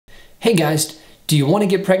Hey guys, do you want to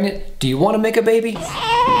get pregnant? Do you want to make a baby?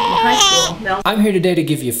 High school. No. I'm here today to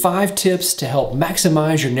give you 5 tips to help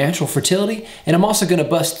maximize your natural fertility, and I'm also going to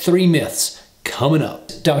bust 3 myths coming up.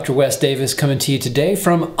 Dr. Wes Davis coming to you today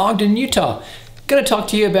from Ogden, Utah. Going to talk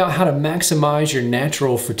to you about how to maximize your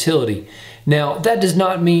natural fertility. Now, that does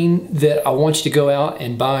not mean that I want you to go out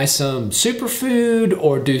and buy some superfood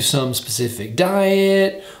or do some specific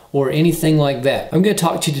diet or anything like that. I'm going to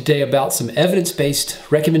talk to you today about some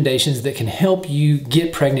evidence-based recommendations that can help you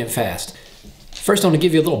get pregnant fast. First, I want to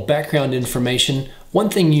give you a little background information. One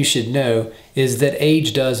thing you should know is that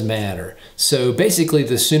age does matter. So basically,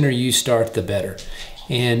 the sooner you start, the better.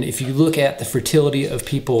 And if you look at the fertility of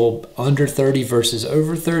people under 30 versus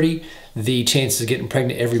over 30, the chances of getting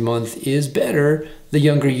pregnant every month is better the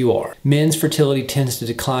younger you are. Men's fertility tends to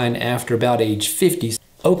decline after about age 50.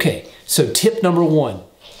 Okay, so tip number 1.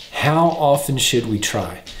 How often should we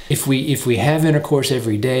try? If we have intercourse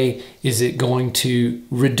every day, is it going to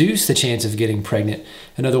reduce the chance of getting pregnant?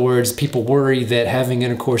 In other words, people worry that having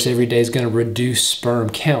intercourse every day is going to reduce sperm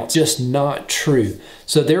count. Just not true.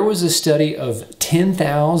 So there was a study of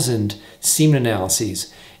 10,000 semen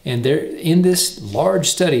analyses, and in this large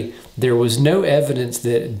study, there was no evidence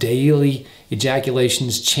that daily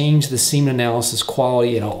ejaculations change the semen analysis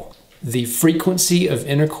quality at all. The frequency of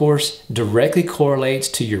intercourse directly correlates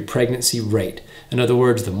to your pregnancy rate. In other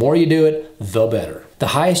words, the more you do it, the better. The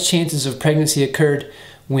highest chances of pregnancy occurred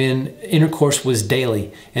when intercourse was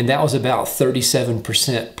daily, and that was about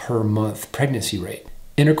 37% per month pregnancy rate.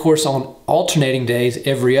 Intercourse on alternating days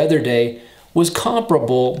every other day was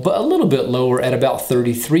comparable, but a little bit lower at about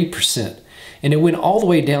 33%. And it went all the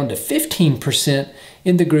way down to 15%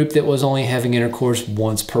 in the group that was only having intercourse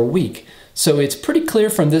once per week. So it's pretty clear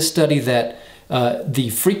from this study that the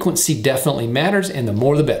frequency definitely matters, and the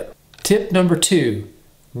more the better. Tip number 2,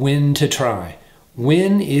 when to try.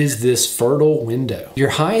 When is this fertile window?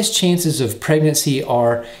 Your highest chances of pregnancy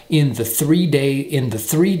are in the 3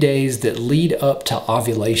 days that lead up to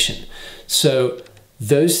ovulation. So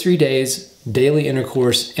those 3 days, daily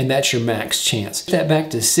intercourse, and that's your max chance. Put that back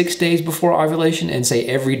to 6 days before ovulation and say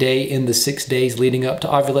every day in the 6 days leading up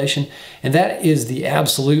to ovulation, and that is the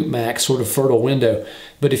absolute max sort of fertile window.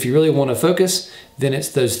 But if you really want to focus, then it's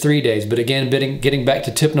those 3 days. But again, getting back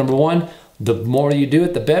to tip number 1, the more you do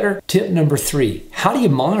it, the better. Tip number 3, how do you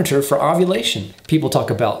monitor for ovulation? People talk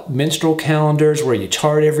about menstrual calendars where you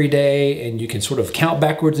chart every day and you can sort of count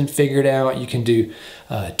backwards and figure it out. You can do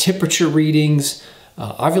temperature readings,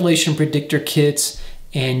 ovulation predictor kits,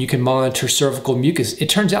 and you can monitor cervical mucus. It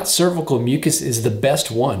turns out cervical mucus is the best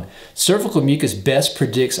one. Cervical mucus best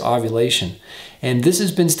predicts ovulation. And this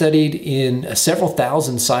has been studied in several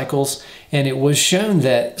thousand cycles, and it was shown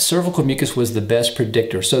that cervical mucus was the best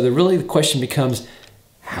predictor. So the question becomes,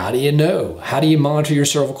 how do you know? How do you monitor your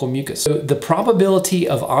cervical mucus? So the probability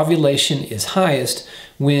of ovulation is highest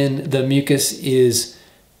when the mucus is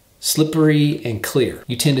slippery and clear.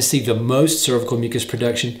 You tend to see the most cervical mucus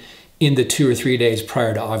production in the 2 or 3 days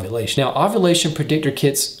prior to ovulation. Now, ovulation predictor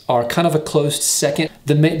kits are kind of a close second.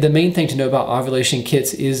 The main thing to know about ovulation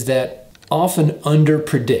kits is that often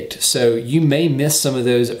under-predict. So you may miss some of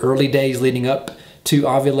those early days leading up to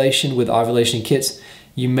ovulation with ovulation kits.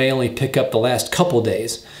 You may only pick up the last couple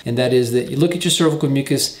days. And that is that you look at your cervical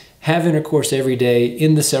mucus, have intercourse every day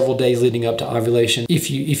in the several days leading up to ovulation.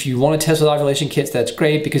 If you want to test with ovulation kits, that's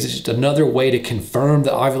great because it's just another way to confirm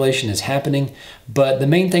that ovulation is happening. But the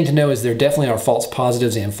main thing to know is there definitely are false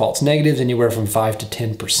positives and false negatives, anywhere from 5 to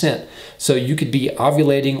 10%. So you could be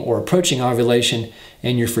ovulating or approaching ovulation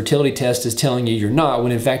and your fertility test is telling you you're not,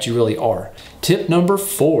 when in fact you really are. Tip number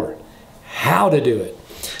 4, how to do it.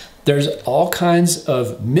 There's all kinds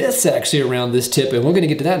of myths actually around this tip, and we're going to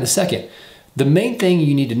get to that in a second. The main thing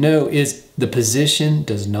you need to know is the position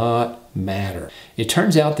does not matter. It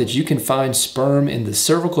turns out that you can find sperm in the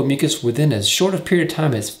cervical mucus within as short a period of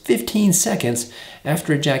time as 15 seconds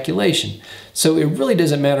after ejaculation. So it really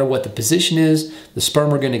doesn't matter what the position is, the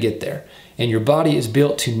sperm are going to get there. And your body is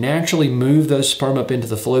built to naturally move those sperm up into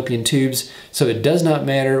the fallopian tubes. So it does not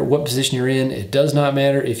matter what position you're in. It does not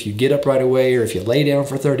matter if you get up right away or if you lay down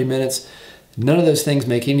for 30 minutes. None of those things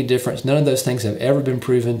make any difference. None of those things have ever been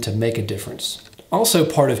proven to make a difference. Also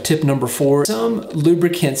part of tip number 4, some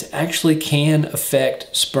lubricants actually can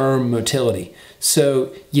affect sperm motility.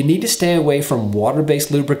 So you need to stay away from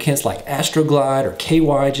water-based lubricants like Astroglide or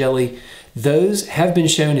KY jelly. Those have been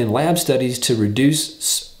shown in lab studies to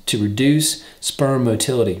reduce sperm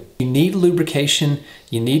motility. You need lubrication.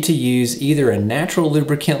 You need to use either a natural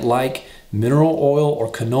lubricant like mineral oil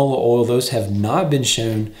or canola oil. Those have not been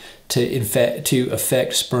shown to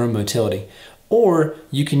affect sperm motility. Or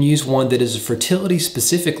you can use one that is a fertility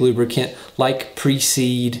specific lubricant like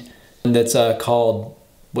Pre-Seed, that's called,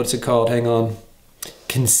 what's it called? Hang on.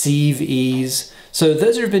 Conceive Ease. So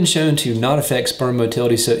those have been shown to not affect sperm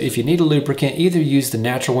motility. So if you need a lubricant, either use the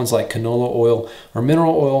natural ones like canola oil or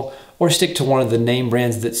mineral oil, or stick to one of the name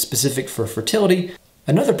brands that's specific for fertility.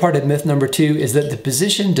 Another part of myth number 2 is that the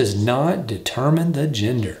position does not determine the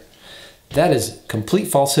gender. That is complete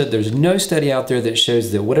falsehood. There's no study out there that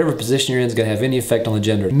shows that whatever position you're in is going to have any effect on the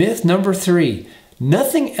gender. Myth number 3,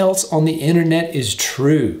 nothing else on the internet is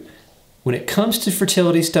true. When it comes to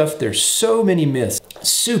fertility stuff, there's so many myths.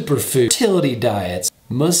 Superfood, fertility diets,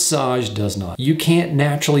 massage does not. You can't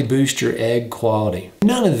naturally boost your egg quality.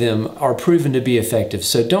 None of them are proven to be effective,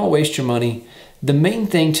 so don't waste your money. The main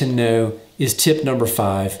thing to know is tip number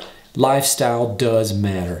 5, lifestyle does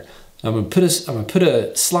matter. I'm gonna put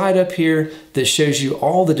a slide up here that shows you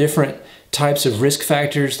all the different types of risk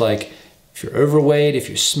factors, like if you're overweight, if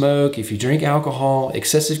you smoke, if you drink alcohol,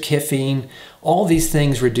 excessive caffeine, all these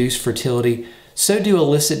things reduce fertility. So do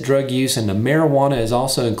illicit drug use, and the marijuana is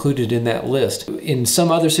also included in that list. In some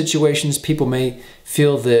other situations, people may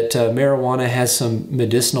feel that marijuana has some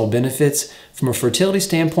medicinal benefits. From a fertility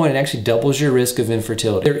standpoint, it actually doubles your risk of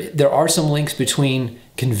infertility. There are some links between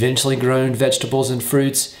conventionally grown vegetables and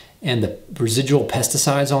fruits and the residual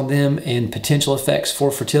pesticides on them and potential effects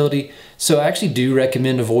for fertility. So I actually do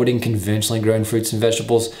recommend avoiding conventionally grown fruits and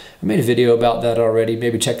vegetables. I made a video about that already.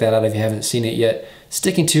 Maybe check that out if you haven't seen it yet.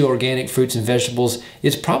 Sticking to organic fruits and vegetables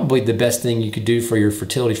is probably the best thing you could do for your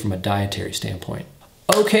fertility from a dietary standpoint.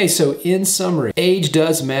 Okay, so in summary, age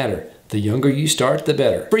does matter. The younger you start, the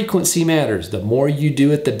better. Frequency matters. The more you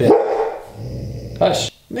do it, the better.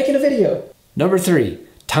 Hush, I'm making a video. Number 3,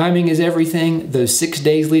 timing is everything. Those 6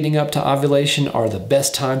 days leading up to ovulation are the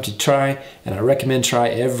best time to try, and I recommend try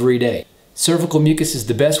every day. Cervical mucus is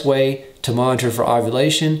the best way to monitor for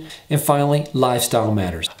ovulation. And finally, lifestyle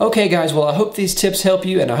matters. Okay guys, well I hope these tips help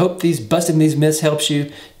you, and I hope busting these myths helps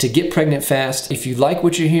you to get pregnant fast. If you like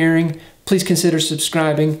what you're hearing, please consider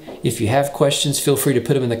subscribing. If you have questions, feel free to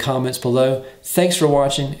put them in the comments below. Thanks for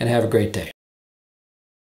watching and have a great day.